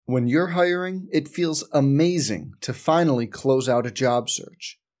When you're hiring, it feels amazing to finally close out a job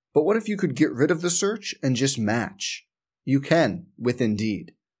search. But what if you could get rid of the search and just match? You can with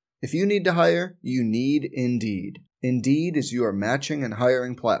Indeed. If you need to hire, you need Indeed. Indeed is your matching and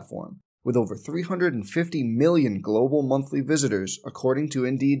hiring platform. With over 350 million global monthly visitors, according to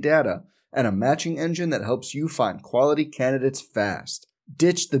Indeed data, and a matching engine that helps you find quality candidates fast.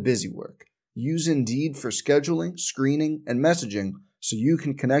 Ditch the busy work. Use Indeed for scheduling, screening, and messaging so you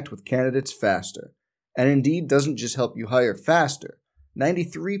can connect with candidates faster. And Indeed doesn't just help you hire faster.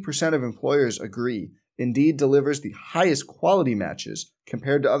 93% of employers agree Indeed delivers the highest quality matches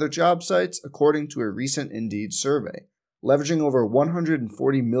compared to other job sites, according to a recent Indeed survey. Leveraging over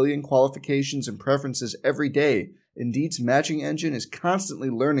 140 million qualifications and preferences every day, Indeed's matching engine is constantly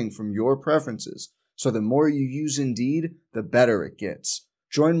learning from your preferences, so the more you use Indeed, the better it gets.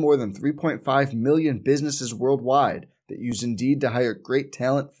 Join more than 3.5 million businesses worldwide that use Indeed to hire great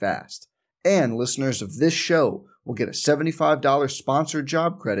talent fast. And listeners of this show will get a $75 sponsored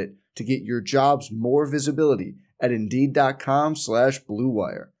job credit to get your jobs more visibility at Indeed.com/Blue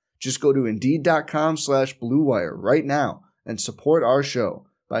Wire. Just go to Indeed.com/Blue Wire right now and support our show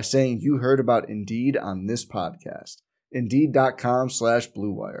by saying you heard about Indeed on this podcast.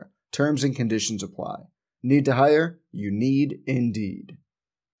 Indeed.com/Blue Wire. Terms and conditions apply. Need to hire? You need Indeed.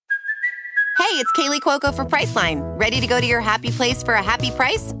 Hey, it's Kaylee Cuoco for Priceline. Ready to go to your happy place for a happy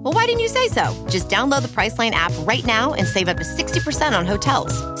price? Well, why didn't you say so? Just download the Priceline app right now and save up to 60% on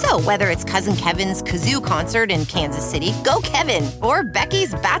hotels. So whether it's Cousin Kevin's Kazoo Concert in Kansas City, go Kevin, or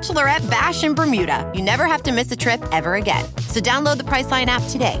Becky's Bachelorette Bash in Bermuda, you never have to miss a trip ever again. So download the Priceline app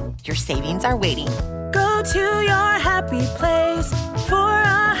today. Your savings are waiting. Go to your happy place for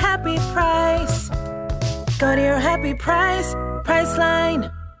a happy price. Go to your happy price,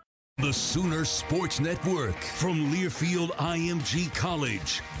 Priceline. The Sooner Sports Network from Learfield IMG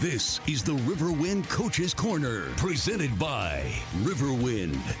College. This is the Riverwind Coach's Corner, presented by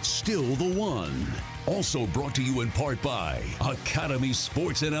Riverwind, still the one. Also brought to you in part by Academy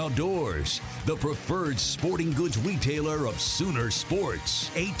Sports and Outdoors, the preferred sporting goods retailer of Sooner Sports.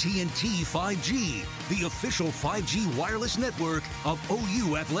 AT&T 5G, the official 5G wireless network of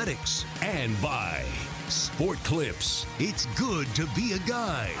OU Athletics. And by Sport Clips. It's good to be a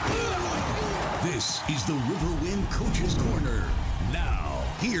guy. This is the Riverwind Coach's Corner. Now,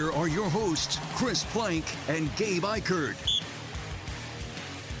 here are your hosts, Chris Plank and Gabe Eichert.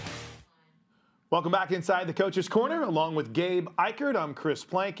 Welcome back inside the Coach's Corner, along with Gabe Eichert. I'm Chris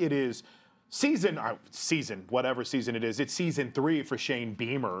Plank. It is whatever season it is. It's season 3 for Shane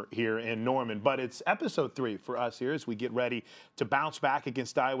Beamer here in Norman, but it's episode 3 for us here as we get ready to bounce back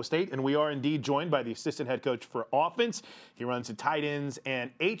against Iowa State. And we are indeed joined by the assistant head coach for offense. He runs the tight ends and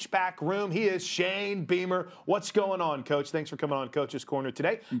H-back room. He is Shane Beamer. What's going on, Coach? Thanks for coming on Coach's Corner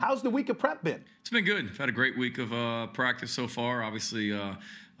today. How's the week of prep been? It's been good. I've had a great week of practice so far. Obviously,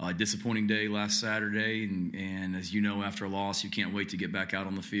 disappointing day last Saturday, and as you know, after a loss, you can't wait to get back out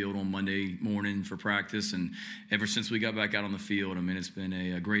on the field on Monday morning for practice. And ever since we got back out on the field, I mean, it's been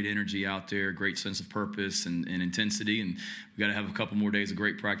a great energy out there, great sense of purpose and intensity, and we got to have a couple more days of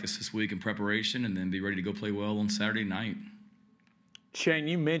great practice this week in preparation, and then be ready to go play well on Saturday night. Shane,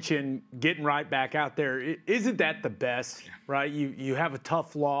 you mentioned getting right back out there. Isn't that the best, right? You have a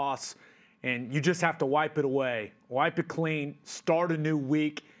tough loss, and you just have to wipe it away, wipe it clean, start a new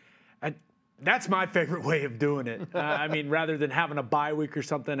week. That's my favorite way of doing it. I mean, rather than having a bye week or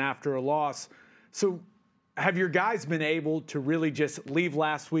something after a loss. So have your guys been able to really just leave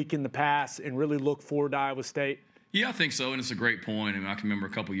last week in the past and really look forward to Iowa State? Yeah, I think so, and it's a great point. I mean, I can remember a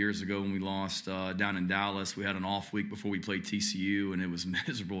couple years ago when we lost down in Dallas. We had an off week before we played TCU, and it was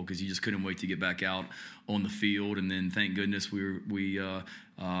miserable because you just couldn't wait to get back out on the field. And then, thank goodness, we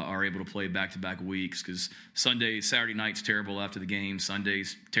are able to play back-to-back weeks because Saturday night's terrible after the game.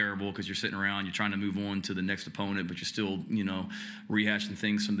 Sunday's terrible because you're sitting around, you're trying to move on to the next opponent, but you're still, rehashing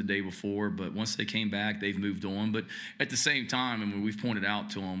things from the day before. But once they came back, they've moved on. But at the same time, I mean, we've pointed out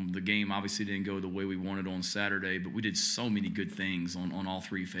to them, the game obviously didn't go the way we wanted on Saturday, but we did so many good things on all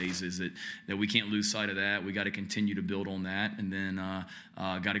three phases that we can't lose sight of that. We got to continue to build on that, and then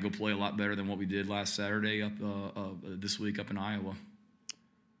got to go play a lot better than what we did last Saturday up this week up in Iowa.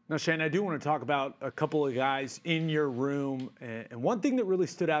 Now, Shane, I do want to talk about a couple of guys in your room. And one thing that really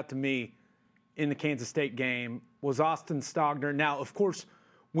stood out to me in the Kansas State game was Austin Stogner. Now, of course,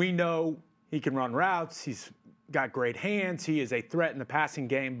 we know he can run routes. He's got great hands. He is a threat in the passing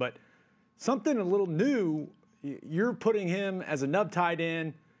game. But something a little new, you're putting him as a nub tight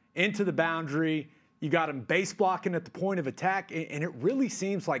end into the boundary. You got him base blocking at the point of attack. And it really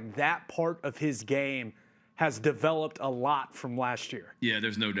seems like that part of his game has developed a lot from last year. Yeah,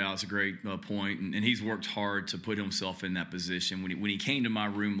 there's no doubt. It's a great point. And he's worked hard to put himself in that position. When he came to my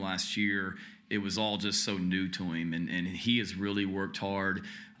room last year, it was all just so new to him. And he has really worked hard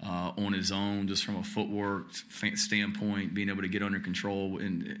on his own, just from a footwork standpoint, being able to get under control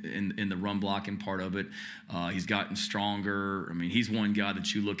in the run blocking part of it. He's gotten stronger. I mean, he's one guy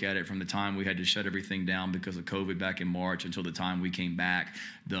that you look at it from the time we had to shut everything down because of COVID back in March until the time we came back,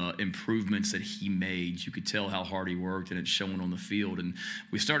 the improvements that he made, you could tell how hard he worked, and it's showing on the field. And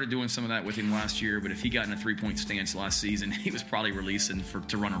we started doing some of that with him last year, but if he got in a three-point stance last season, he was probably releasing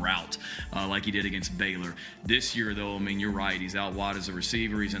to run a route like he did against Baylor. This year, though, I mean, you're right. He's out wide as a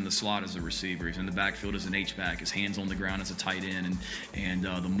receiver. He's in the slot as a receiver. He's in the backfield as an H-back. His hands on the ground as a tight end. And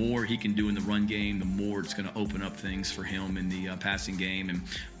the more he can do in the run game, the more it's going to open up things for him in the passing game. And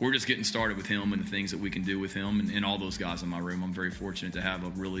we're just getting started with him and the things that we can do with him and all those guys in my room. I'm very fortunate to have a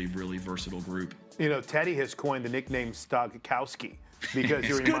really, really versatile group. You know, Teddy has coined the nickname Stogkowski. Because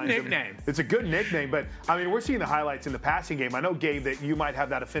it's a good nickname. It's a good nickname, but I mean, we're seeing the highlights in the passing game. I know, Gabe, that you might have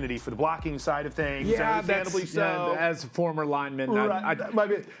that affinity for the blocking side of things. Yeah, understandably so. As a former lineman, right.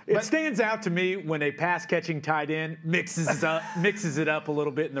 It stands out to me when a pass-catching tight end mixes it up a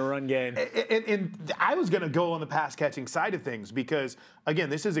little bit in the run game. And I was going to go on the pass-catching side of things because, again,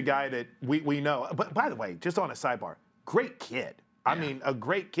 this is a guy that we know. But by the way, just on a sidebar, great kid. I mean, a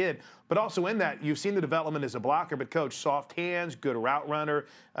great kid. But also in that, you've seen the development as a blocker, but, Coach, soft hands, good route runner.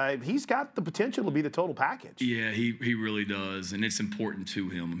 He's got the potential to be the total package. Yeah, he really does, and it's important to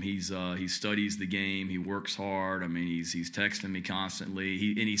him. He studies the game. He works hard. I mean, he's texting me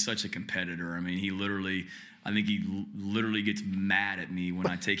constantly. And he's such a competitor. I mean, I think he literally gets mad at me when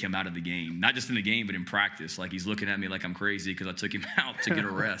I take him out of the game. Not just in the game, but in practice. Like, he's looking at me like I'm crazy because I took him out to get a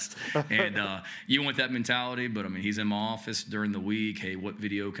rest. And you want that mentality, but, I mean, he's in my office during the week. Hey, what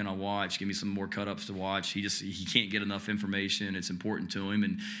video can I watch? Give me some more cut-ups to watch. He can't get enough information. It's important to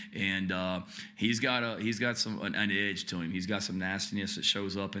him. And he's got an edge to him. He's got some nastiness that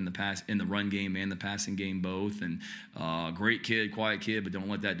shows up in the run game and the passing game both. And great kid, quiet kid, but don't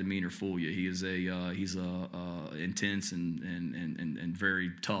let that demeanor fool you. He's intense and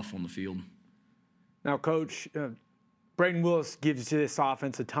very tough on the field. Now, Coach, Braden Willis gives this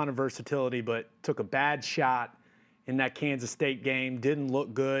offense a ton of versatility, but took a bad shot in that Kansas State game, didn't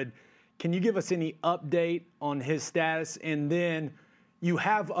look good. Can you give us any update on his status? And then you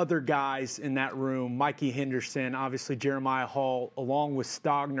have other guys in that room, Mikey Henderson, obviously Jeremiah Hall, along with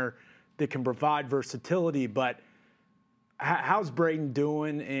Stogner, that can provide versatility, but how's Braden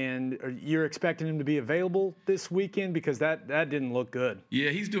doing, and you're expecting him to be available this weekend? Because that didn't look good.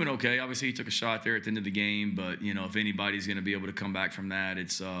 Yeah, he's doing okay. Obviously, he took a shot there at the end of the game, but, you know, if anybody's going to be able to come back from that,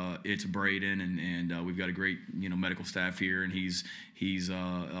 it's Braden, and we've got a great, medical staff here, and he's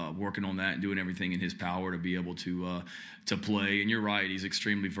working on that and doing everything in his power to be able to play. And you're right, he's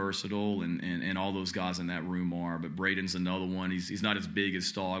extremely versatile, and all those guys in that room are. But Braden's another one. He's not as big as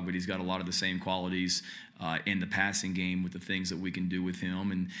Stog, but he's got a lot of the same qualities in the passing game with the things that we can do with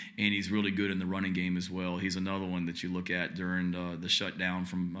him, and he's really good in the running game as well. He's another one that you look at during the shutdown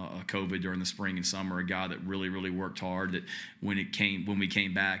from COVID during the spring and summer, a guy that really, really worked hard, that when we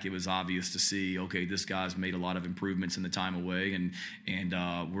came back, it was obvious to see, okay, this guy's made a lot of improvements in the time away, and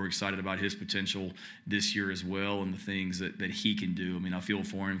we're excited about his potential this year as well and the things that he can do. I mean, I feel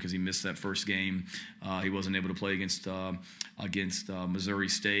for him because he missed that first game. He wasn't able to play against Missouri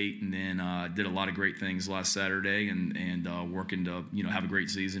State, and then did a lot of great things last Saturday, and working to have a great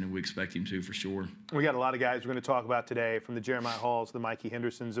season, and we expect him to for sure. We got a lot of guys we're going to talk about today, from the Jeremiah Halls, the Mikey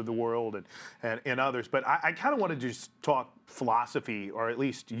Hendersons of the world, and others. But I kind of want to just talk philosophy, or at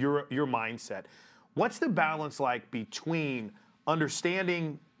least your mindset. What's the balance like between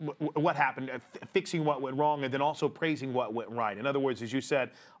understanding what happened, fixing what went wrong, and then also praising what went right? In other words, as you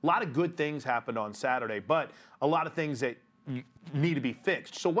said, a lot of good things happened on Saturday, but a lot of things that need to be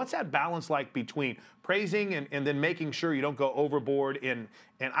fixed. So what's that balance like between praising and then making sure you don't go overboard and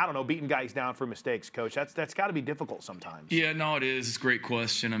I don't know, beating guys down for mistakes, Coach? That's got to be difficult sometimes. Yeah, no, it is. It's a great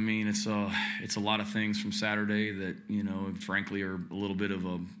question. I mean, it's a lot of things from Saturday that, frankly are a little bit of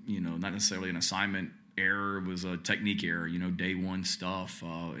a, not necessarily an assignment error. It was a technique error, day one stuff,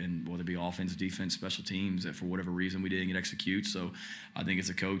 and whether it be offense, defense, special teams, that for whatever reason we didn't get execute. So I think as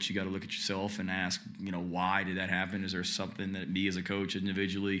a coach, you got to look at yourself and ask, why did that happen? Is there something that me as a coach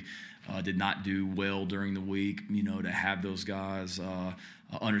individually did not do well during the week, to have those guys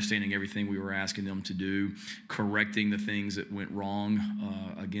understanding everything we were asking them to do, correcting the things that went wrong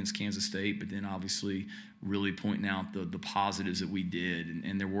against Kansas State, but then obviously really pointing out the positives that we did,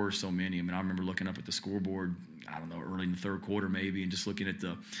 and there were so many. I mean, I remember looking up at the scoreboard. I don't know, early in the third quarter maybe, and just looking at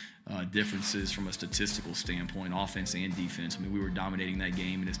the differences from a statistical standpoint, offense and defense. I mean, we were dominating that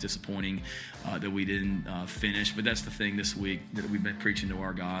game, and it's disappointing that we didn't finish. But that's the thing this week that we've been preaching to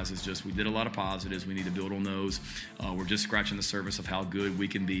our guys is just we did a lot of positives. We need to build on those. We're just scratching the surface of how good we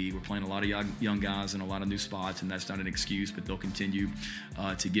can be. We're playing a lot of young guys in a lot of new spots, and that's not an excuse, but they'll continue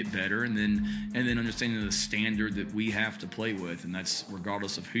to get better. And then understanding the standard that we have to play with, and that's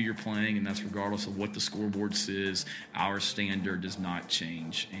regardless of who you're playing, and that's regardless of what the scoreboard says. Our standard does not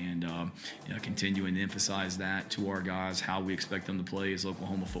change. And continuing to emphasize that to our guys, how we expect them to play as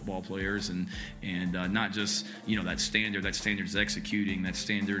Oklahoma football players, and not just that standard. That standard is executing. That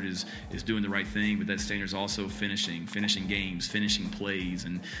standard is doing the right thing, but that standard is also finishing games, finishing plays,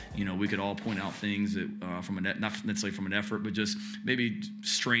 and we could all point out things that not necessarily from an effort, but just maybe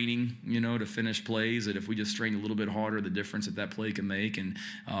straining, to finish plays. That if we just strain a little bit harder, the difference that play can make. And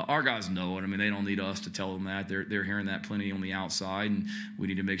our guys know it. I mean, they don't need us to tell them that. They're hearing that plenty on the outside, and we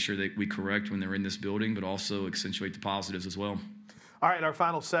need to make sure that we correct when they're in this building, but also accentuate the positives as well. All right, our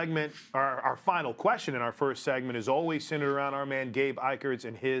final segment, our final question in our first segment is always centered around our man Gabe Eichert's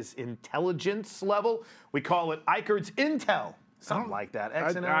and his intelligence level. We call it Eichert's Intel. Something like that.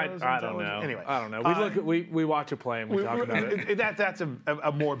 I don't know. Anyway, I don't know. We watch a play and we talk about it. That's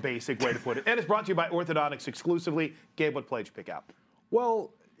a more basic way to put it. And it's brought to you by Orthodontics exclusively. Gabe, what play did you pick out?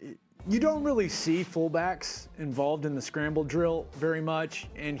 Well, you don't really see fullbacks involved in the scramble drill very much.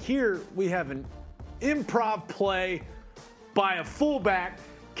 And here we have an improv play by a fullback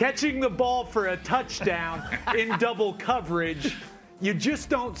catching the ball for a touchdown in double coverage. You just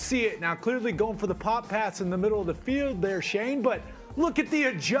don't see it. Now, clearly going for the pop pass in the middle of the field there, Shane, but look at the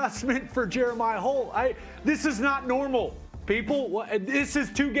adjustment for Jeremiah Holt. This is not normal, people. This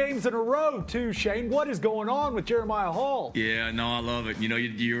is 2 games in a row, too, Shane. What is going on with Jeremiah Holt? Yeah, no, I love it.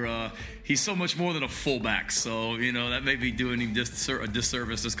 He's so much more than a fullback. So, that may be doing him just a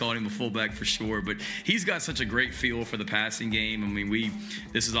disservice just calling him a fullback for sure. But he's got such a great feel for the passing game. I mean,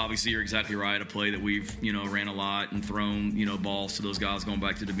 this is obviously, you're exactly right, a play that we've, ran a lot and thrown, balls to those guys going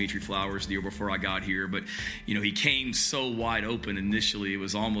back to Dimitri Flowers the year before I got here. But, he came so wide open initially. It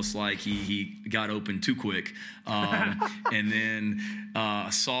was almost like he got open too quick. And then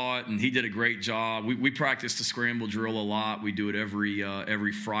saw it, and he did a great job. We practice the scramble drill a lot. We do it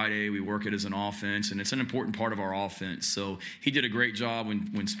every Friday. We work it as an offense, and it's an important part of our offense. So he did a great job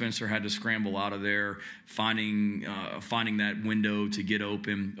when Spencer had to scramble out of there, finding that window to get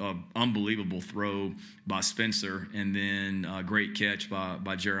open. Unbelievable throw by Spencer, and then a great catch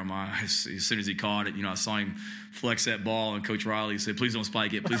by Jeremiah. As soon as he caught it, I saw him flex that ball, and Coach Riley said, "Please don't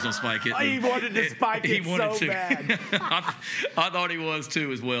spike it. Please don't spike it." He wanted to spike it so bad. I thought he was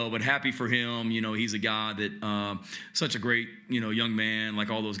too as well, but happy for him. He's a guy that such a great young man,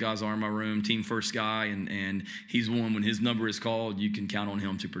 like all those guys are in my room, team first guy, and he's one, when his number is called, you can count on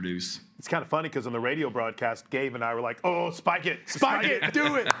him to produce. It's kind of funny because on the radio broadcast, Gabe and I were like, "Oh, spike it,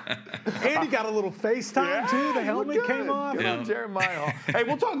 do it." And he got a little FaceTime too. The helmet came off. Good on Jeremiah. Hey,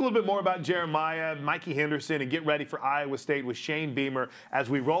 we'll talk a little bit more about Jeremiah, Mikey Henderson, and get ready for Iowa State with Shane Beamer as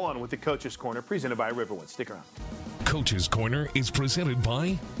we roll on with the Coach's Corner, presented by Riverwind. Stick around. Coach's Corner is presented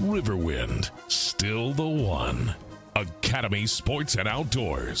by Riverwind, still the one. Academy Sports and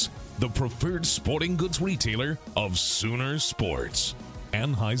Outdoors, the preferred sporting goods retailer of Sooner Sports.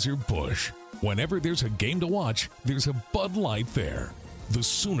 Anheuser-Busch. Whenever there's a game to watch, there's a Bud Light there. The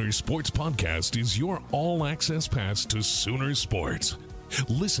Sooner Sports Podcast is your all-access pass to Sooner Sports.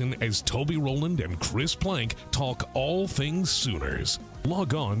 Listen as Toby Rowland and Chris Plank talk all things Sooners.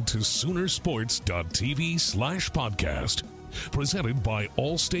 Log on to Soonersports.tv/podcast. Presented by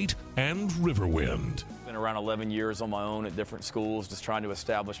Allstate and Riverwind. Been around 11 years on my own at different schools, just trying to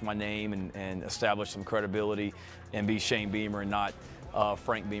establish my name and establish some credibility and be Shane Beamer and not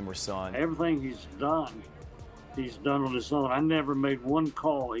Frank Beamer's son. Everything he's done on his own. I never made one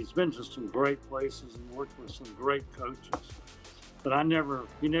call. He's been to some great places and worked with some great coaches. But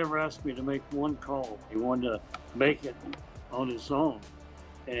he never asked me to make one call. He wanted to make it on his own.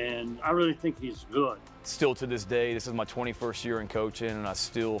 And I really think he's good. Still to this day, this is my 21st year in coaching, and I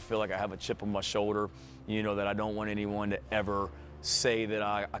still feel like I have a chip on my shoulder, that I don't want anyone to ever say that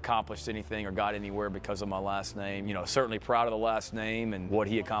I accomplished anything or got anywhere because of my last name. Certainly proud of the last name and what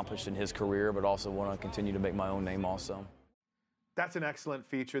he accomplished in his career, but also want to continue to make my own name also. That's an excellent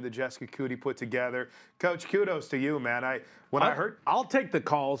feature that Jessica Cootie put together. Coach, kudos to you, man. I heard, I'll take the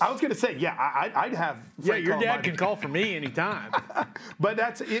calls. I was going to say, I'd have. Frank your call dad my can call for me anytime. But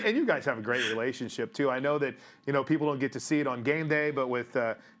and you guys have a great relationship too. I know that people don't get to see it on game day, but with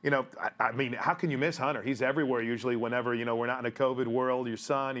I mean, how can you miss Hunter? He's everywhere usually. Whenever we're not in a COVID world, your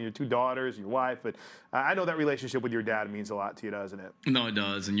son and your 2 daughters, your wife. But I know that relationship with your dad means a lot to you, doesn't it? No, it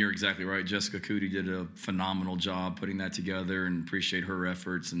does, and you're exactly right. Jessica Cootie did a phenomenal job putting that together, and appreciate her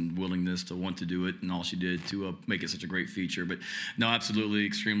efforts and willingness to want to do it, and all she did to make it such a great feature. But no, absolutely,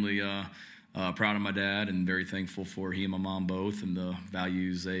 extremely proud of my dad, and very thankful for he and my mom both, and the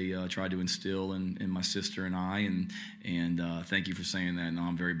values they tried to instill in my sister and I. And thank you for saying that. And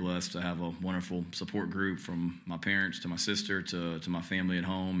I'm very blessed to have a wonderful support group, from my parents to my sister to my family at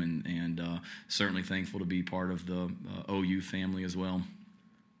home, and certainly thankful to be part of the OU family as well.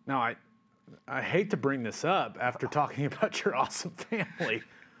 Now, I hate to bring this up after talking about your awesome family,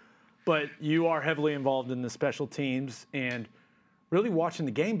 but you are heavily involved in the special teams, and really watching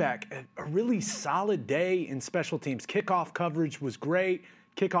the game back, a really solid day in special teams. Kickoff coverage was great.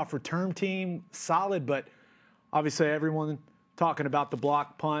 Kickoff return team, solid, but obviously everyone talking about the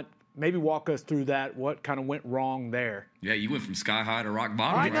block punt. Maybe walk us through that. What kind of went wrong there? Yeah, you went from sky high to rock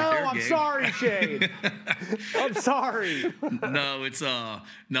bottom. I know. Right there, I'm Gabe. sorry, Shane. I'm sorry. No, it's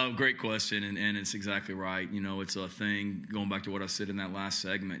great question, and it's exactly right. It's a thing, going back to what I said in that last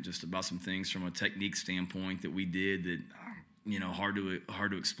segment, just about some things from a technique standpoint that we did that hard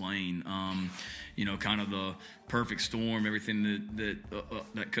to explain. Kind of the perfect storm, everything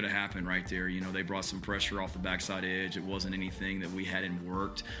that could have happened right there. They brought some pressure off the backside edge. It wasn't anything that we hadn't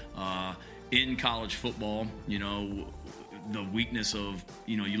worked. In college football, the weakness of,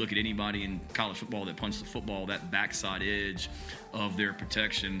 you look at anybody in college football that punts the football, that backside edge of their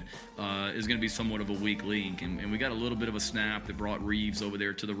protection is going to be somewhat of a weak link. And we got a little bit of a snap that brought Reeves over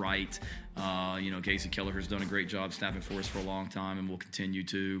there to the right. Casey Kelleher's done a great job snapping for us for a long time, and will continue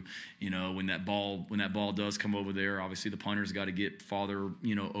to. When that ball does come over there, obviously the punter's got to get farther,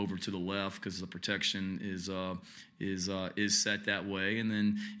 over to the left, because the protection is set that way. And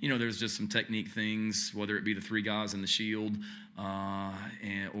then, there's just some technique things, whether it be the 3 guys in the shield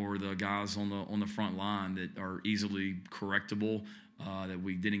or the guys on the front line, that are easily correctable, that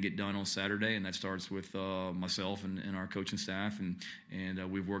we didn't get done on Saturday, and that starts with myself and our coaching staff,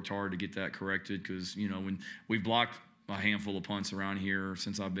 and we've worked hard to get that corrected, because when we've blocked a handful of punts around here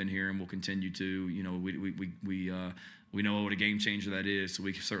since I've been here, and we'll continue to. We know what a game changer that is, so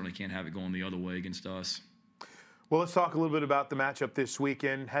we certainly can't have it going the other way against us. Well, let's talk a little bit about the matchup this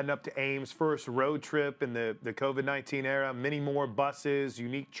weekend. Heading up to Ames, first road trip in the COVID-19 era. Many more buses,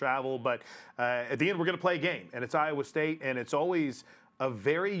 unique travel. But at the end, we're going to play a game. And it's Iowa State, and it's always a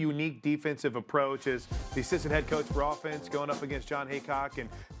very unique defensive approach as the assistant head coach for offense going up against John Haycock, and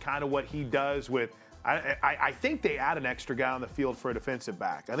kind of what he does with – I think they add an extra guy on the field for a defensive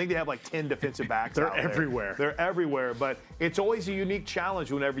back. I think they have like 10 defensive backs out there. They're everywhere. But it's always a unique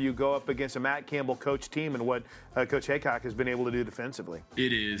challenge whenever you go up against a Matt Campbell coach team, and what Coach Haycock has been able to do defensively.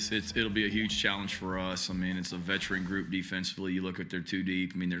 It is. It'll be a huge challenge for us. I mean, it's a veteran group defensively. You look at their 2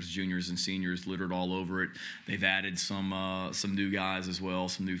 deep. I mean, there's juniors and seniors littered all over it. They've added some new guys as well,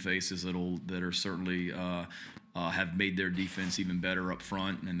 some new faces that are certainly have made their defense even better up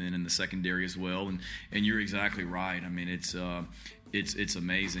front, and then in the secondary as well. And you're exactly right. I mean, it's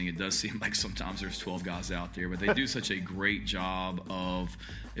amazing. It does seem like sometimes there's 12 guys out there, but they do such a great job of –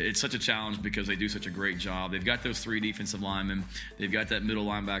 it's such a challenge because they do such a great job. They've got those 3 defensive linemen. They've got that middle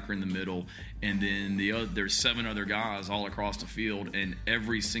linebacker in the middle, and then there's 7 other guys all across the field, and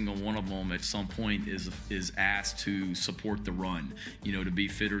every single one of them at some point is asked to support the run, to be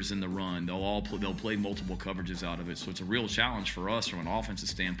fitters in the run. They'll play multiple coverages out of it, so it's a real challenge for us from an offensive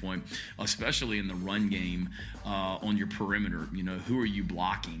standpoint, especially in the run game on your perimeter. Who are you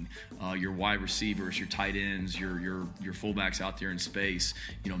blocking? Your wide receivers, your tight ends, your fullbacks out there in space.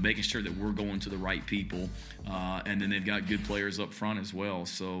 Making sure that we're going to the right people, and then they've got good players up front as well.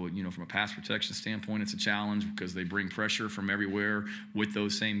 So, from a pass protection standpoint, it's a challenge because they bring pressure from everywhere with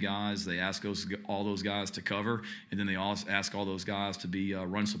those same guys. They ask all those guys to cover, and then they also ask all those guys to be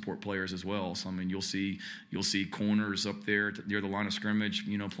run support players as well. So, I mean, you'll see corners up there near the line of scrimmage,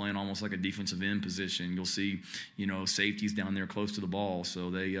 playing almost like a defensive end position. You'll see, safeties down there close to the ball. So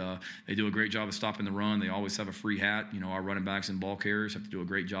they do a great job of stopping the run. They always have a free hat. Our running backs and ball carriers have to do a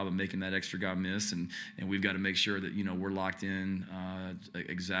great job of making that extra guy miss, and we've got to make sure that we're locked in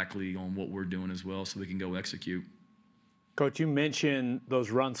exactly on what we're doing as well, so we can go execute. Coach, you mentioned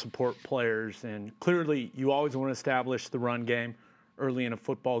those run support players, and clearly you always want to establish the run game early in a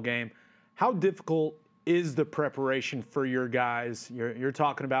football game. How difficult is the preparation for your guys? You're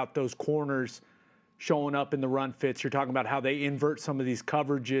talking about those corners showing up in the run fits. You're talking about how they invert some of these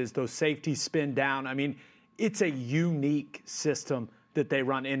coverages, those safeties spin down. I mean, it's a unique system that they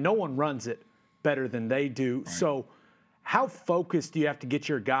run, and no one runs it better than they do. Right. So how focused do you have to get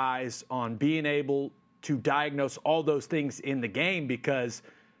your guys on being able to diagnose all those things in the game? Because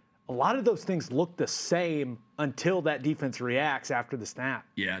a lot of those things look the same until that defense reacts after the snap.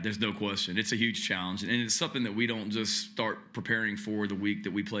 Yeah, there's no question. It's a huge challenge, and it's something that we don't just start preparing for the week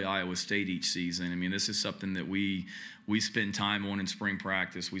that we play Iowa State each season. I mean, this is something that we spend time on in spring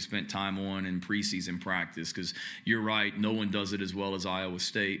practice. We spent time on in preseason practice because you're right, no one does it as well as Iowa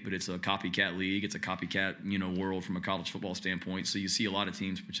State, but it's a copycat league. It's a copycat, world from a college football standpoint. So you see a lot of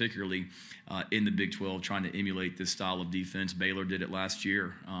teams, particularly in the Big 12, trying to emulate this style of defense. Baylor did it last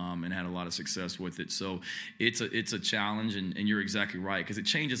year and had a lot of success with it. So it's a challenge, and you're exactly right because it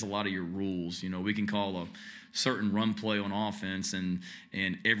changes a lot of your rules. We can call a certain run play on offense, and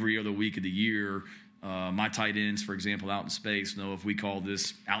every other week of the year, my tight ends, for example, out in space, know if we call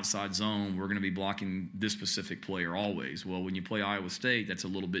this outside zone, we're going to be blocking this specific player always. Well, when you play Iowa State, that's a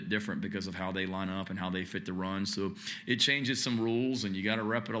little bit different because of how they line up and how they fit the run. So it changes some rules, and you got to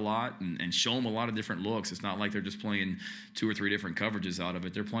rep it a lot and show them a lot of different looks. It's not like they're just playing 2 or 3 different coverages out of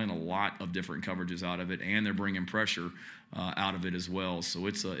it. They're playing a lot of different coverages out of it, and they're bringing pressure out of it as well. So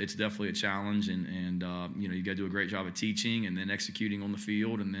it's definitely a challenge, and you got to do a great job of teaching and then executing on the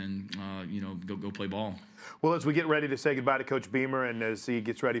field, and then go play ball. Well, as we get ready to say goodbye to Coach Beamer and as he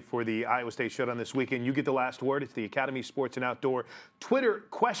gets ready for the Iowa State Showdown this weekend, you get the last word. It's the Academy Sports and Outdoor Twitter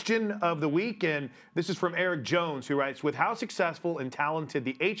question of the week, and this is from Eric Jones, who writes, with how successful and talented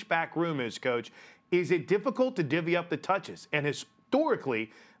the H-back room is, Coach, is it difficult to divvy up the touches? And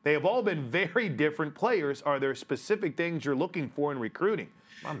historically, they have all been very different players. Are there specific things you're looking for in recruiting?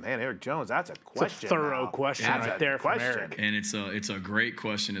 My man, Eric Jones, that's a question. It's a thorough question right there from Eric. And it's a great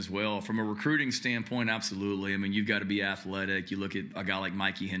question as well. From a recruiting standpoint, absolutely. I mean, you've got to be athletic. You look at a guy like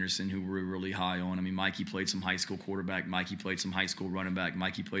Mikey Henderson, who we're really high on. I mean, Mikey played some high school quarterback. Mikey played some high school running back.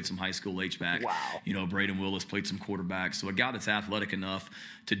 Mikey played some high school H-back. Wow. Braden Willis played some quarterback. So a guy that's athletic enough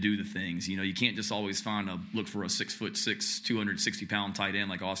to do the things. You can't just always look for a 6'6", 260-pound tight end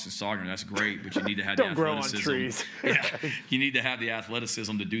like Austin Stogner. That's great, but you need to have the athleticism. Don't grow on trees. Yeah, you need to have the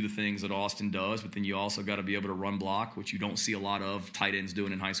athleticism to do the things that Austin does, but then you also got to be able to run block, which you don't see a lot of tight ends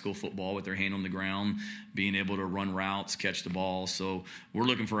doing in high school football with their hand on the ground, being able to run routes, catch the ball. So we're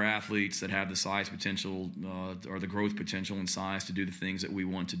looking for athletes that have the size potential or the growth potential and size to do the things that we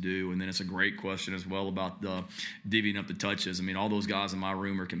want to do. And then it's a great question as well about divvying up the touches. I mean, all those guys in my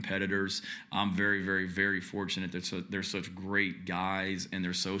room are competitors. I'm very, very, very fortunate that they're such great guys, and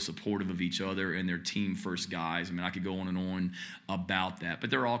they're so supportive of each other, and they're team-first guys. I mean, I could go on and on about that, but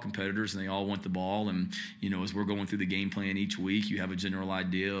they're all competitors, and they all want the ball. And as we're going through the game plan each week, you have a general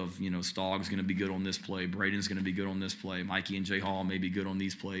idea of Stogg's going to be good on this play, Braden's going to be good on this play, Mikey and Jay Hall may be good on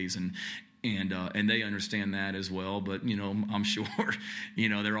these plays, and they understand that as well. But I'm sure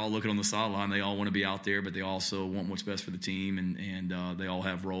they're all looking on the sideline. They all want to be out there, but they also want what's best for the team, and they all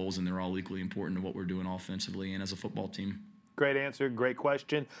have roles, and they're all equally important to what we're doing offensively and as a football team. Great answer. Great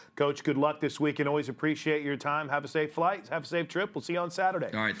question. Coach, good luck this week, and always appreciate your time. Have a safe flight. Have a safe trip. We'll see you on Saturday.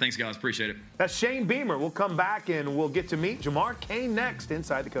 All right. Thanks, guys. Appreciate it. That's Shane Beamer. We'll come back, and we'll get to meet Jamar Cain next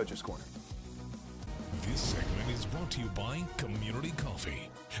inside the Coach's Corner. This segment is brought to you by Community Coffee.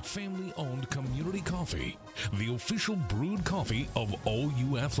 Family-owned Community Coffee, the official brewed coffee of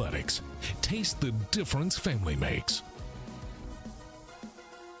OU Athletics. Taste the difference family makes.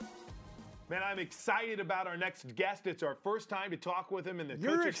 Man, I'm excited about our next guest. It's our first time to talk with him in the Coach's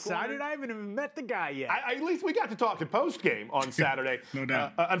You're excited? Corner. I haven't even met the guy yet. At least we got to talk to post-game on Saturday. No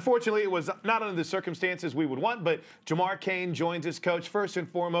doubt. Unfortunately, it was not under the circumstances we would want, but Jamar Cain joins us, Coach. First and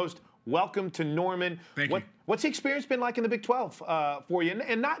foremost, welcome to Norman. Thank you. What's the experience been like in the Big 12 for you?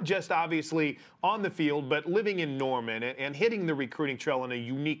 And not just, obviously, on the field, but living in Norman and hitting the recruiting trail in a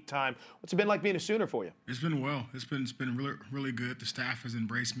unique time. What's it been like being a Sooner for you? It's been well. It's been really, really good. The staff has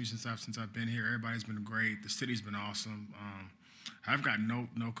embraced me since I've been here. Everybody's been great. The city's been awesome. I've got no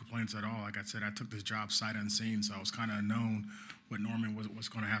complaints at all. Like I said, I took this job sight unseen, so I was kind of unknown what Norman was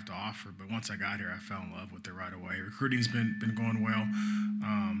going to have to offer. But once I got here, I fell in love with it right away. Recruiting's been going well.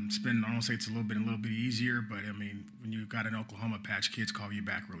 It's been, I don't say it's a little bit easier, but I mean, when you got an Oklahoma patch, kids call you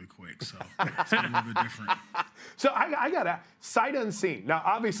back really quick. So it's been a little bit different. So I got a sight unseen. Now,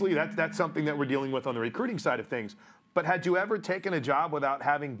 obviously, that's something that we're dealing with on the recruiting side of things. But had you ever taken a job without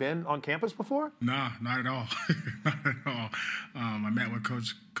having been on campus before? Nah, not at all. Not at all. I met with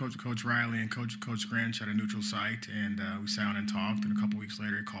Coach Riley and Coach Granch at a neutral site, and we sat down and talked. And a couple weeks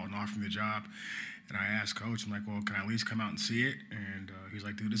later, he called and offered me the job. And I asked Coach, I'm like, well, can I at least come out and see it? And he's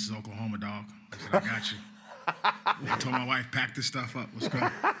like, dude, this is Oklahoma, dog. I said, I got you. I told my wife, pack this stuff up. Let's go.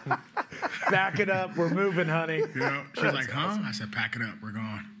 Back it up. We're moving, honey. She's like, huh? I said, pack it up. We're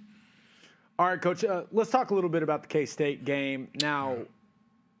gone. All right, Coach, let's talk a little bit about the K-State game. Now,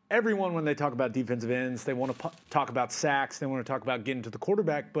 everyone, when they talk about defensive ends, they want to talk about sacks. They want to talk about getting to the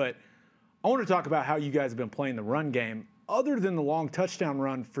quarterback. But I want to talk about how you guys have been playing the run game. Other than the long touchdown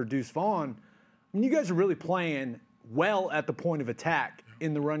run for Deuce Vaughn, I mean, you guys are really playing well at the point of attack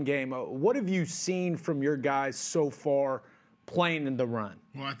in the run game. What have you seen from your guys so far playing in the run?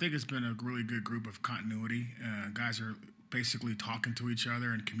 Well, I think it's been a really good group of continuity. Guys are basically talking to each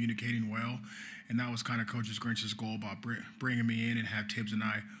other and communicating well. And that was kind of Coach Grinch's goal about bringing me in and have Tibbs and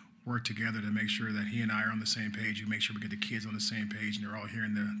I work together to make sure that he and I are on the same page. We make sure we get the kids on the same page and they're all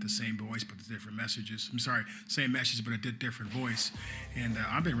hearing the same voice but the different messages. Same message but a different voice. And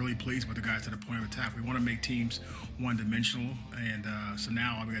I've been really pleased with the guys at the point of attack. We want to make teams one-dimensional, and so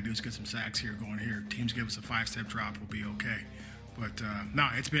now all we got to do is get some sacks here going here. Teams give us a 5-step drop, we'll be okay. But no,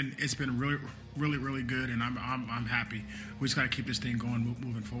 it's been really good, and I'm happy. We just got to keep this thing going,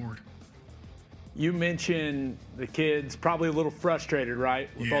 moving forward. You mentioned the kids probably a little frustrated, right,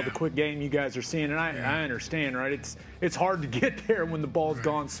 with all the quick game you guys are seeing, and I understand, right? It's hard to get there when the ball's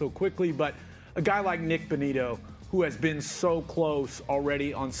gone so quickly, but a guy like Nick Benito, who has been so close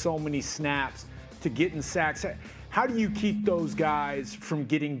already on so many snaps to getting sacks, how do you keep those guys from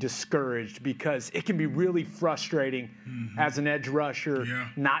getting discouraged? Because it can be really frustrating as an edge rusher,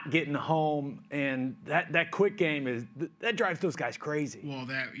 not getting home, and that quick game that drives those guys crazy. Well,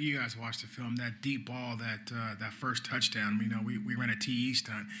 that you guys watched the film, that deep ball, that first touchdown. You know, we ran a TE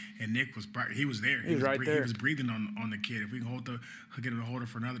stunt, and Nick was there. He was there. He was breathing on the kid. If we can get him to hold it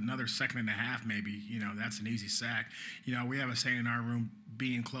for another second and a half, maybe, you know, that's an easy sack. You know, we have a saying in our room: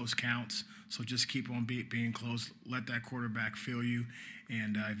 being close counts. So just keep on being close. Let that quarterback feel you,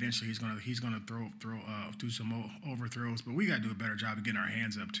 and eventually he's gonna do some overthrows. But we got to do a better job of getting our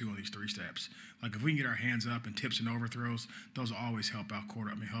hands up too on these 3 steps. Like if we can get our hands up and tips and overthrows, those will always help out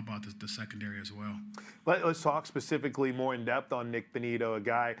help out the secondary as well. Let's talk specifically more in depth on Nick Benito, a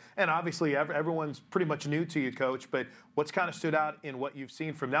guy, and obviously everyone's pretty much new to you, Coach. But what's kind of stood out in what you've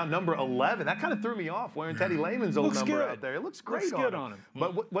seen from now number 11? That kind of threw me off wearing Teddy Lehman's old number out there. It looks great on him.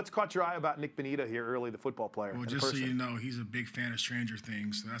 But what's caught your eye about Nick Benito here early, the football player? Well, just so you know, he's a big fan of Stranger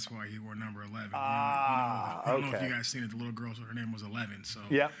Things, so that's why he wore number 11. I don't know if you guys seen it. The little girl, her name was 11. So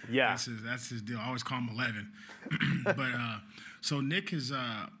yeah, that's his deal. I always call him 11. But so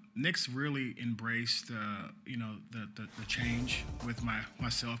Nick's really embraced, the change with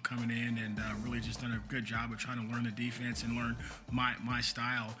myself coming in, and really just done a good job of trying to learn the defense and learn my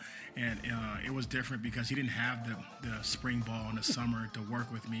style. And it was different because he didn't have the spring ball in the summer to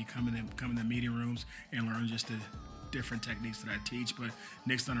work with me, come in the meeting rooms and learn just the different techniques that I teach. But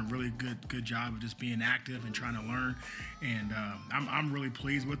Nick's done a really good job of just being active and trying to learn, and I'm really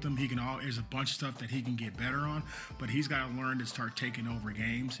pleased with him. There's a bunch of stuff that he can get better on, but he's got to learn to start taking over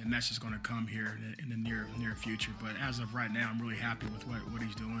games, and that's just going to come here in the near future. But as of right now, I'm really happy with what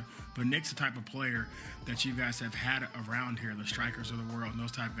he's doing. But Nick's the type of player that you guys have had around here, the strikers of the world, and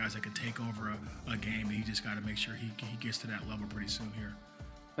those type of guys that can take over a game, and he just got to make sure he gets to that level pretty soon here.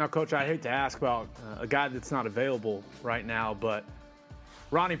 Now, Coach, I hate to ask about a guy that's not available right now, but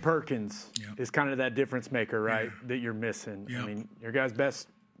Ronnie Perkins is kind of that difference maker, right, that you're missing. I mean, your guy's best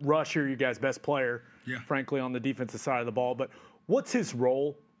rusher, your guy's best player, frankly, on the defensive side of the ball. But what's his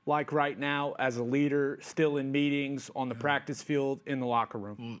role like right now as a leader, still in meetings, on the practice field, in the locker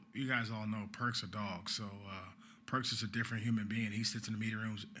room? Well, you guys all know Perk's a dog, so Perks is a different human being. He sits in the meeting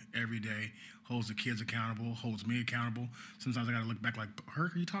rooms every day, holds the kids accountable, holds me accountable. Sometimes I got to look back like,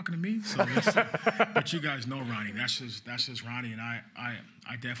 Perk, are you talking to me? So, but you guys know Ronnie. That's just Ronnie, and I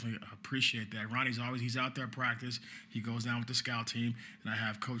definitely appreciate that. He's out there at practice. He goes down with the scout team, and I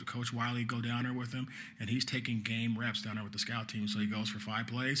have Coach Wiley go down there with him, and he's taking game reps down there with the scout team. So he goes for 5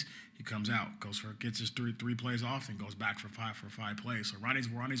 plays. He comes out, gets his three plays off, and goes back for five plays. So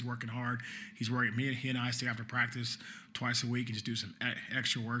Ronnie's working hard. He's working. He and I stay after practice twice a week and just do some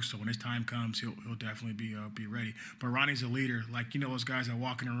extra work. So when his time comes, he'll definitely be ready. But Ronnie's a leader. Like, you know, those guys that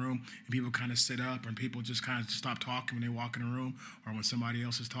walk in a room and people kind of sit up and people just kind of stop talking when they walk in a room, or when somebody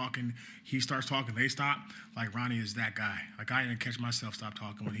else is talking, he starts talking, they stop. Like, Ronnie is that guy. Like, I didn't catch myself stop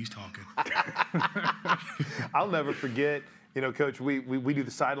talking when he's talking. I'll never forget. You know, Coach, we do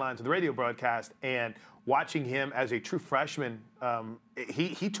the sidelines of the radio broadcast, and watching him as a true freshman,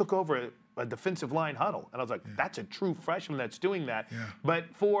 he took over a defensive line huddle, and I was like, that's a true freshman that's doing that. Yeah.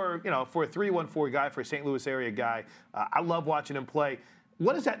 But for a 3-1-4 guy, for a St. Louis area guy, I love watching him play.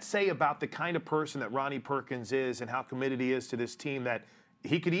 what does that say about the kind of person that Ronnie Perkins is and how committed he is to this team that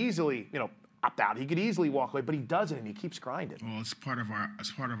he could easily, opt out. He could easily walk away, but he doesn't, and he keeps grinding. Well, it's part of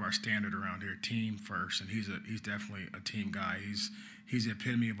our standard around here, team first, and he's definitely a team guy. He's the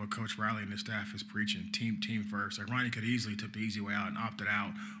epitome of what Coach Riley and his staff is preaching, team first. Like Ronnie could easily took the easy way out and opted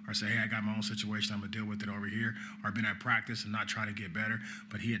out, or say, hey, I got my own situation, I'm gonna deal with it over here, or been at practice and not trying to get better.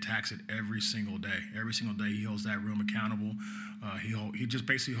 But he attacks it every single day. Every single day he holds that room accountable. He just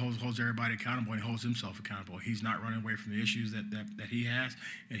basically holds everybody accountable, and he holds himself accountable. He's not running away from the issues that he has,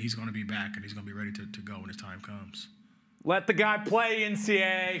 and he's going to be back, and he's going to be ready to go when his time comes. Let the guy play,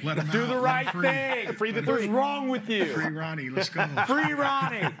 NCAA. Let him Do out. the right thing. Free the What's three. wrong with you? Free Ronnie, let's go. Free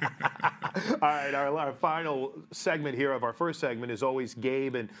Ronnie. All right, our final segment here of our first segment is always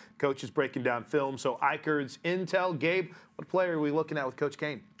Gabe and coaches breaking down film. So Eichard's Intel. Gabe, what player are we looking at with Coach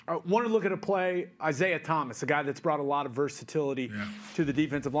Cain? I want to look at a play, Isaiah Thomas, a guy that's brought a lot of versatility to the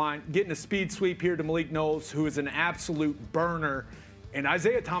defensive line. Getting a speed sweep here to Malik Knowles, who is an absolute burner. And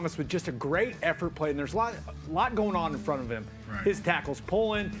Isaiah Thomas with just a great effort play, and there's a lot going on in front of him. Right. His tackle's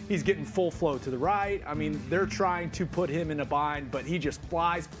pulling. He's getting full flow to the right. I mean, they're trying to put him in a bind, but he just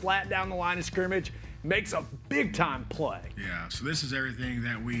flies flat down the line of scrimmage, makes a big-time play. Yeah, so this is everything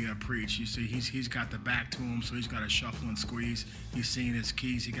that we preach. You see, he's got the back to him, so he's got a shuffle and squeeze. He's seeing his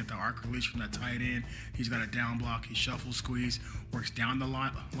keys. He got the arc release from that tight end. He's got a down block. He shuffles, squeeze, works down the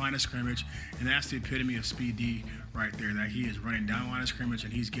line of scrimmage, and that's the epitome of speed D right there, that he is running down the line of scrimmage,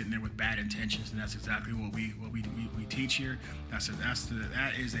 and he's getting there with bad intentions, and that's exactly what we teach here. That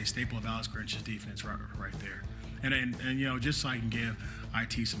is a staple of Alex Grinch's defense right there. And just so I can give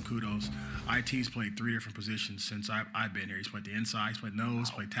IT some kudos, IT's played 3 different positions since I've been here. He's played the inside, he's played nose,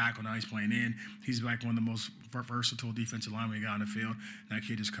 played tackle, now he's playing in. He's like one of the most versatile defensive linemen we got on the field. That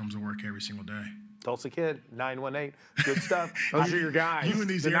kid just comes to work every single day. Tulsa Kid, 918. Good stuff. Those are your guys. You and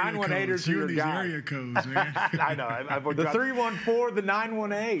these the area 918ers codes. are You your and these guys. area codes, man. I know. I've The 314, the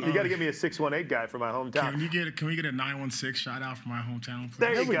 918. You got to give me a 618 guy for my hometown. Can we get a 916 shout out for my hometown, please?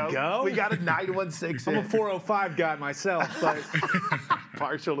 There you we go. We got a 916. I'm a 405 guy myself, but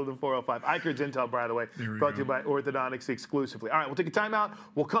partial to the 405. Eichard's Intel, by the way, brought to you by Orthodontics exclusively. All right, we'll take a timeout.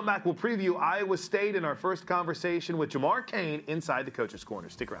 We'll come back. We'll preview Iowa State in our first conversation with Jamar Cain inside the Coach's Corner.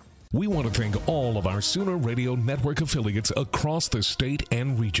 Stick around. We want to thank all of our Sooner Radio Network affiliates across the state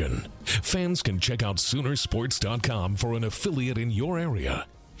and region. Fans can check out Soonersports.com for an affiliate in your area.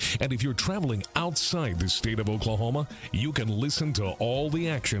 And if you're traveling outside the state of Oklahoma, you can listen to all the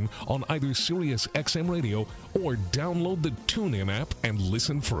action on either Sirius XM Radio or download the TuneIn app and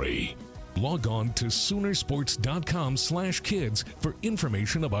listen free. Log on to Soonersports.com/kids for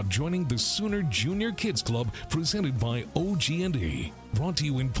information about joining the Sooner Junior Kids Club presented by OG&E. Brought to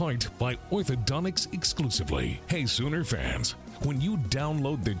you in part by Orthodontics exclusively. Hey, Sooner fans. When you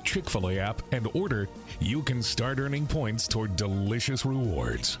download the Chick-fil-A app and order, you can start earning points toward delicious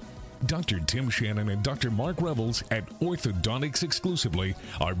rewards. Dr. Tim Shannon and Dr. Mark Revels at Orthodontics exclusively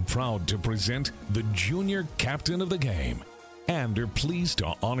are proud to present the Junior Captain of the Game and are pleased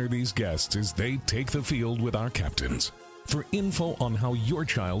to honor these guests as they take the field with our captains. For info on how your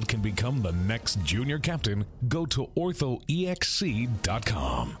child can become the next junior captain, go to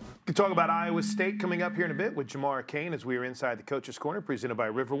orthoexc.com. We'll talk about Iowa State coming up here in a bit with Jamar Cain as we are inside the Coach's Corner, presented by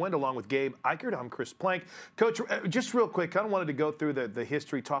Riverwind, along with Gabe Eichard. I'm Chris Plank. Coach, just real quick, kind of wanted to go through the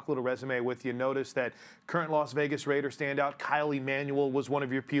history, talk a little resume with you. Notice that current Las Vegas Raider standout Kyle Emanuel was one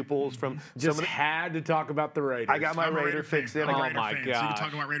of your pupils from just had to talk about the Raiders. I got my Raider fix in. I'm a Oh, Raider my fan, God. so you can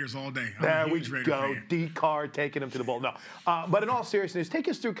talk about Raiders all day. I'm There a we huge Raider go. fan. D-Card taking him to the bowl. No. But in all seriousness, take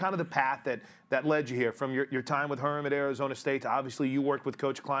us through kind of the path that led you here from your time with Herm at Arizona State to obviously you worked with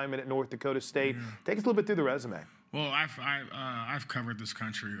Coach Kleiman at North Dakota State. Take us a little bit through the resume. Well, I've covered this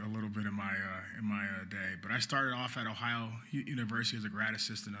country a little bit in my day, but I started off at Ohio University as a grad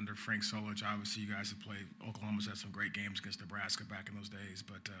assistant under Frank Solich. Obviously, you guys have played. Oklahoma's had some great games against Nebraska back in those days,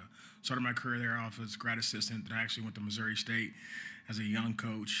 but started my career there off as grad assistant. Then I actually went to Missouri State as a young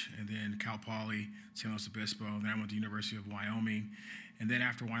coach, and then Cal Poly, San Luis Obispo. Then I went to the University of Wyoming. And then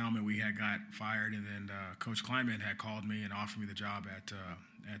after Wyoming, we had got fired, and then Coach Kleiman had called me and offered me the job at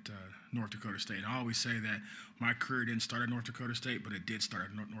North Dakota State. And I always say that my career didn't start at North Dakota State, but it did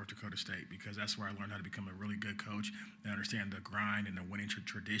start at North Dakota State because that's where I learned how to become a really good coach and understand the grind and the winning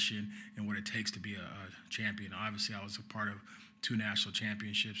tradition and what it takes to be a champion. Obviously, I was a part of 2 national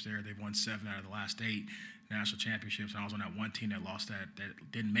championships there. They've won 7 out of the last 8 national championships, and I was on that one team that lost that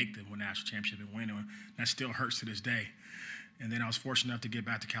didn't make the national championship and win. And that still hurts to this day. And then I was fortunate enough to get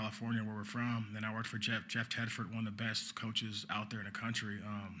back to California, where we're from. Then I worked for Jeff Tedford, one of the best coaches out there in the country.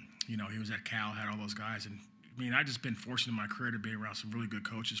 He was at Cal, had all those guys, and I've just been fortunate in my career to be around some really good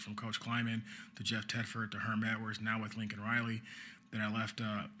coaches, from Coach Kleiman to Jeff Tedford to Herm Edwards, now with Lincoln Riley. Then I left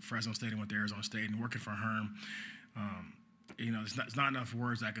Fresno State and went to Arizona State, and working for Herm. There's not enough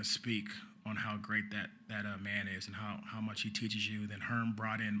words I can speak on how great that man is and how much he teaches you. Then Herm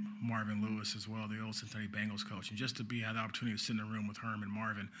brought in Marvin Lewis as well, the old Cincinnati Bengals coach. And just to have the opportunity to sit in the room with Herm and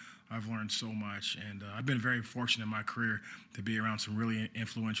Marvin, I've learned so much. And I've been very fortunate in my career to be around some really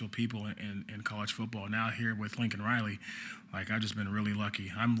influential people in college football. Now here with Lincoln Riley, I've just been really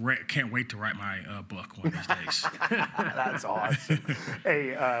lucky. Can't wait to write my book one of these days. That's awesome.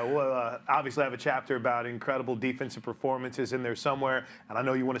 Hey, we'll obviously have a chapter about incredible defensive performances in there somewhere, and I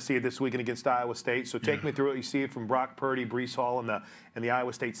know you want to see it this weekend against Iowa State. So take me through what you see it from Brock Purdy, Breece Hall, and the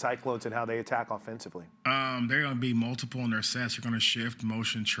Iowa State Cyclones, and how they attack offensively. They're going to be multiple in their sets. They're going to shift,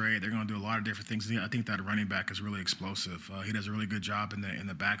 motion, trade. They're going to do a lot of different things. I think that running back is really explosive. He does a really good job in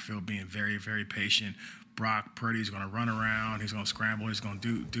the backfield, being very, very patient. Brock Purdy's going to run around. He's going to scramble. He's going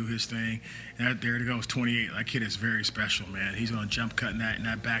to do his thing. And there it goes, 28. That kid is very special, man. He's going to jump cut in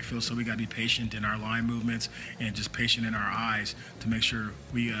that backfield, so we got to be patient in our line movements and just patient in our eyes to make sure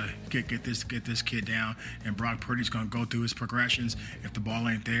we get this kid down. And Brock Purdy's going to go through his progressions. If the ball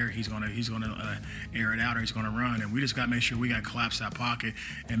ain't there, he's going to air it out, or he's going to run. And we just got to make sure we got to collapse that pocket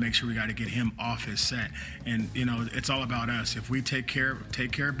and make sure we got to get him off his set. And it's all about us. If we take care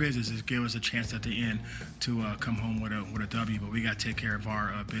of business, it gives us a chance at the end to come home with a W, but we got to take care of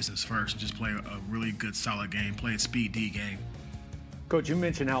our business first and just play a really good, solid game, play a speed D game. Coach, you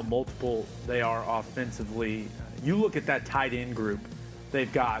mentioned how multiple they are offensively. You look at that tight end group.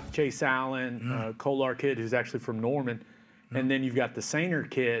 They've got Chase Allen, Kolar kid, who's actually from Norman, and then you've got the Sainer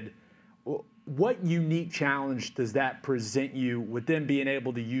kid. What unique challenge does that present you with them being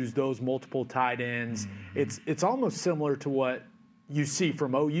able to use those multiple tight ends? It's almost similar to what you see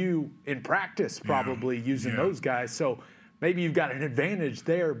from OU in practice, probably using those guys. So maybe you've got an advantage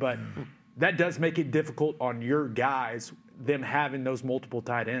there, but that does make it difficult on your guys, them having those multiple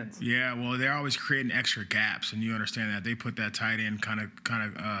tight ends. Yeah, well, they're always creating extra gaps, and you understand that. They put that tight end kind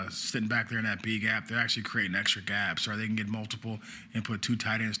of sitting back there in that B gap. They're actually creating extra gaps, or they can get multiple and put two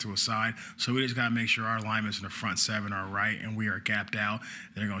tight ends to a side. So we just got to make sure our alignments in the front seven are right, and we are gapped out.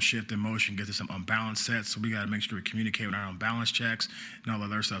 They're going to shift in motion, get to some unbalanced sets. So we got to make sure we communicate with our unbalanced checks and all that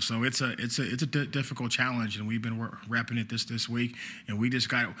other stuff. So it's a difficult challenge, and we've been repping it this week. And we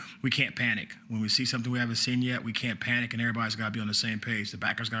can't panic when we see something we haven't seen yet. We can't panic, and everybody's got to be on the same page. The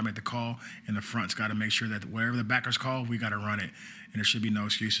backers got to make the call, and the front's got to make sure that wherever the backers call, we got to run it, and there should be no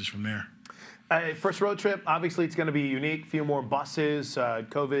excuses from there. First road trip, obviously it's going to be unique. Few more buses,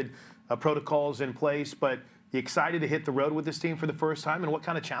 COVID protocols in place, but you excited to hit the road with this team for the first time, and what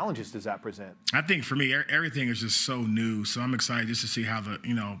kind of challenges does that present? I think for me, everything is just so new, so I'm excited just to see how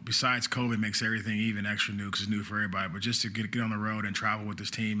besides COVID makes everything even extra new because it's new for everybody, but just to get on the road and travel with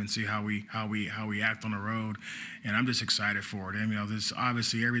this team and see how we act on the road, and I'm just excited for it. And this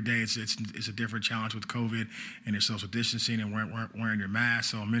obviously every day it's a different challenge with COVID and your social distancing and wearing your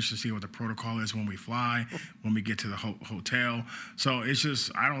mask. So I'm interested to see what the protocol is when we fly, when we get to the hotel. So it's just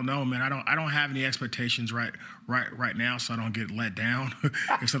I don't know, man. I don't have any expectations right now, so I don't get let down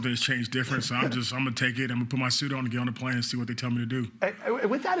if something has changed different. So I'm gonna take it. I'm gonna put my suit on and get on the plane and see what they tell me to do.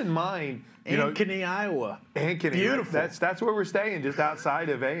 With that in mind, Ankeny, Iowa. Ankeny, beautiful. Right? That's where we're staying, just outside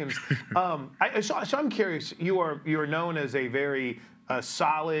of Ames. So I'm curious. You are known as a very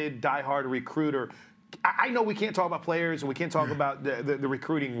solid, diehard recruiter. I know we can't talk about players and we can't talk about the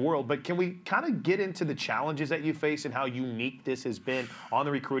recruiting world, but can we kind of get into the challenges that you face and how unique this has been on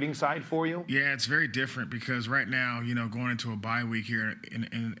the recruiting side for you? Yeah, it's very different because right now, going into a bye week here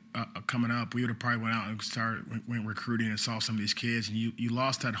and coming up, we would have probably went out and went recruiting and saw some of these kids, and you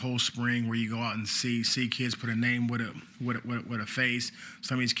lost that whole spring where you go out and see kids put a name with a face.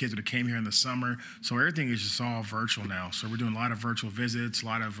 Some of these kids would have came here in the summer, so everything is just all virtual now. So we're doing a lot of virtual visits, a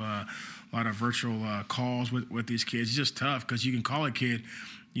lot of virtual calls with these kids. It's just tough because you can call a kid,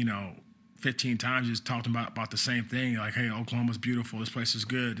 15 times just talking about the same thing, like, hey, Oklahoma's beautiful, this place is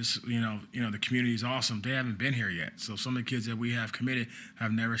good, this the community is awesome. They haven't been here yet. So some of the kids that we have committed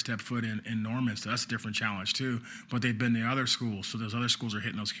have never stepped foot in Norman, so that's a different challenge too. But they've been to other schools, so those other schools are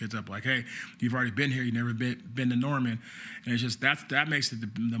hitting those kids up like, hey, you've already been here, you've never been to Norman. And it's just that makes it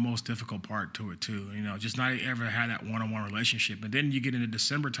the most difficult part to it too. Just not ever had that one-on-one relationship. And then you get into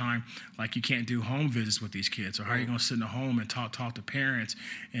December time, like you can't do home visits with these kids. So how are you going to sit in the home and talk to parents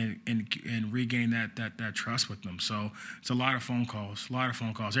and regain that trust with them? So it's a lot of phone calls.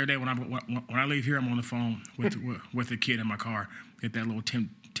 Every day when I leave here, I'm on the phone with a kid in my car, get that little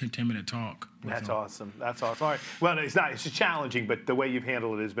 10-minute talk. That's awesome. That's awesome. All right. Well, it's just challenging, but the way you've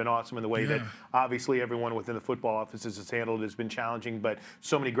handled it has been awesome, and the way that obviously everyone within the football offices has handled it has been challenging, but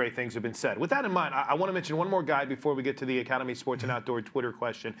so many great things have been said. With that in mind, I want to mention one more guy before we get to the Academy Sports and Outdoor Twitter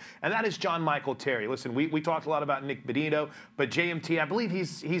question, and that is John Michael Terry. Listen, we talked a lot about Nick Benito, but JMT, I believe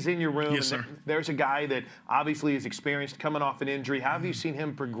he's in your room. Yes, sir. There's a guy that obviously is experienced coming off an injury. How have you seen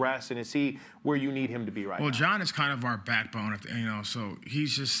him progress, and is he where you need him to be right now? Well, John is kind of our backbone, so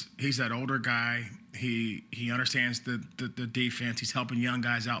he's that older guy. He understands the defense. He's helping young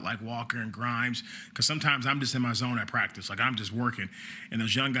guys out like Walker and Grimes, because sometimes I'm just in my zone at practice, like I'm just working, and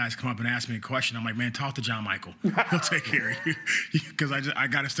those young guys come up and ask me a question. I'm like, man, talk to John Michael. He'll take care of you, because I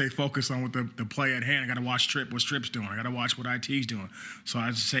got to stay focused on what the play at hand. I got to watch what Strip's doing. I got to watch what IT's doing. So I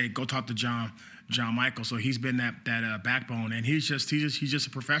just say, go talk to John Michael. So he's been that backbone, and he's just a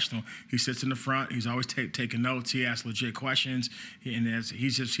professional. He sits in the front. He's always taking notes. He asks legit questions, and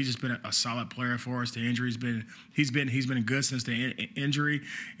he's just been a solid player for us. The injury's been he's been good since the injury,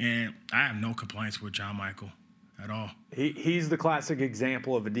 and I have no complaints with John Michael at all. He's the classic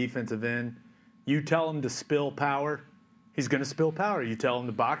example of a defensive end. You tell him to spill power, he's going to spill power. You tell him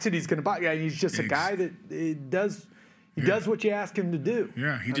to box it, he's going to box. Yeah, he's just a guy that does. He does what you ask him to do.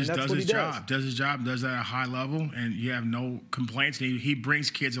 Yeah, he just does his job. Does his job, does that at a high level, and you have no complaints. He brings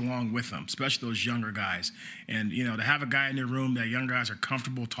kids along with him, especially those younger guys. And, to have a guy in your room that young guys are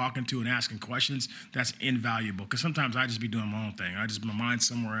comfortable talking to and asking questions, that's invaluable. Because sometimes I just be doing my own thing. My mind's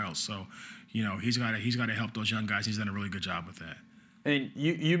somewhere else. So, he's got to help those young guys. He's done a really good job with that. And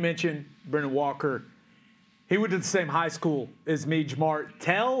you mentioned Brendan Walker. He went to the same high school as me, Jamar.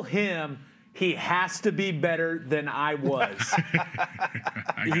 Tell him he has to be better than I was.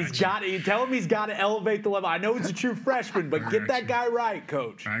 Tell him he's got to elevate the level. I know he's a true freshman, but get that guy right,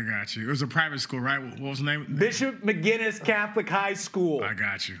 Coach. I got you. It was a private school, right? What was the name? Bishop McGinnis Catholic High School. I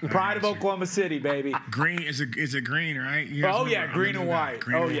got you. Pride of Oklahoma City, baby. Green is it green, right? Green and white.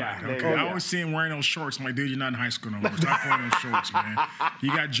 Okay. I always see him wearing those shorts. I'm like, dude, you're not in high school no more. Stop wearing those shorts, man.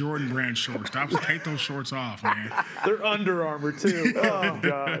 You got Jordan brand shorts. Take those shorts off, man. They're Under Armour too. Oh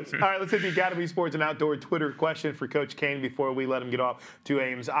gosh. All right, let's hit the Academy Sports and Outdoor Twitter question for Coach Cain before we let him get off to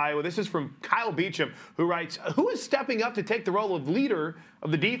Ames, Iowa. This is from Kyle Beecham, who writes, who is stepping up to take the role of leader of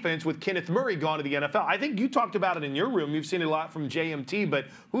the defense with Kenneth Murray gone to the NFL? I think you talked about it in your room. You've seen it a lot from JMT, but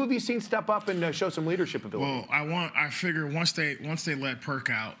who have you seen step up and show some leadership ability? Well, I figure once they let Perk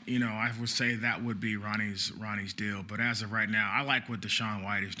out, I would say that would be Ronnie's deal. But as of right now, I like what Deshaun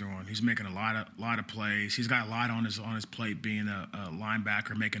White is doing. He's making a lot of plays. He's got a lot on his plate, being a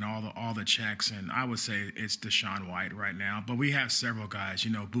linebacker, making all the checks. And I would say it's Deshaun White right now. But we have several guys.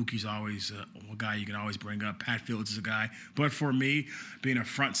 Buki's always a guy you can always bring up. Pat Fields is a guy. But for me, being a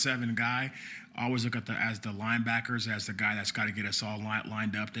front seven guy, I always look at the linebackers as the guy that's got to get us all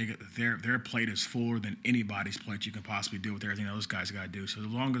lined up. Their plate is fuller than anybody's plate you can possibly do with everything those guys got to do. So as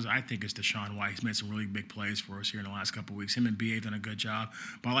long as I think it's Deshaun White, he's made some really big plays for us here in the last couple of weeks. Him and B.A. done a good job.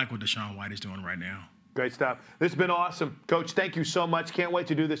 But I like what Deshaun White is doing right now. Great stuff. This has been awesome. Coach, thank you so much. Can't wait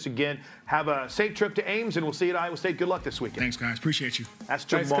to do this again. Have a safe trip to Ames, and we'll see you at Iowa State. Good luck this weekend. Thanks, guys. Appreciate you. That's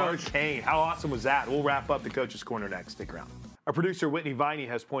Jamar Cain. How awesome was that? We'll wrap up the Coach's Corner next. Stick around. Our producer, Whitney Viney,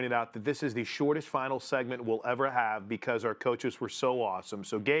 has pointed out that this is the shortest final segment we'll ever have because our coaches were so awesome.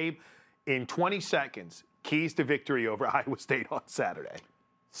 So, Gabe, in 20 seconds, keys to victory over Iowa State on Saturday.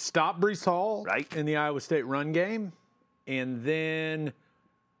 Stop Breece Hall in the Iowa State run game, and then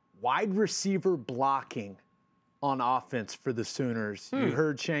wide receiver blocking on offense for the Sooners. You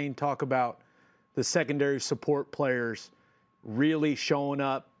heard Shane talk about the secondary support players really showing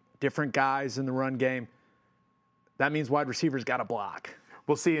up, different guys in the run game. That means wide receivers got to block.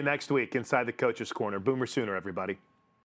 We'll see you next week inside the Coach's Corner. Boomer Sooner, everybody.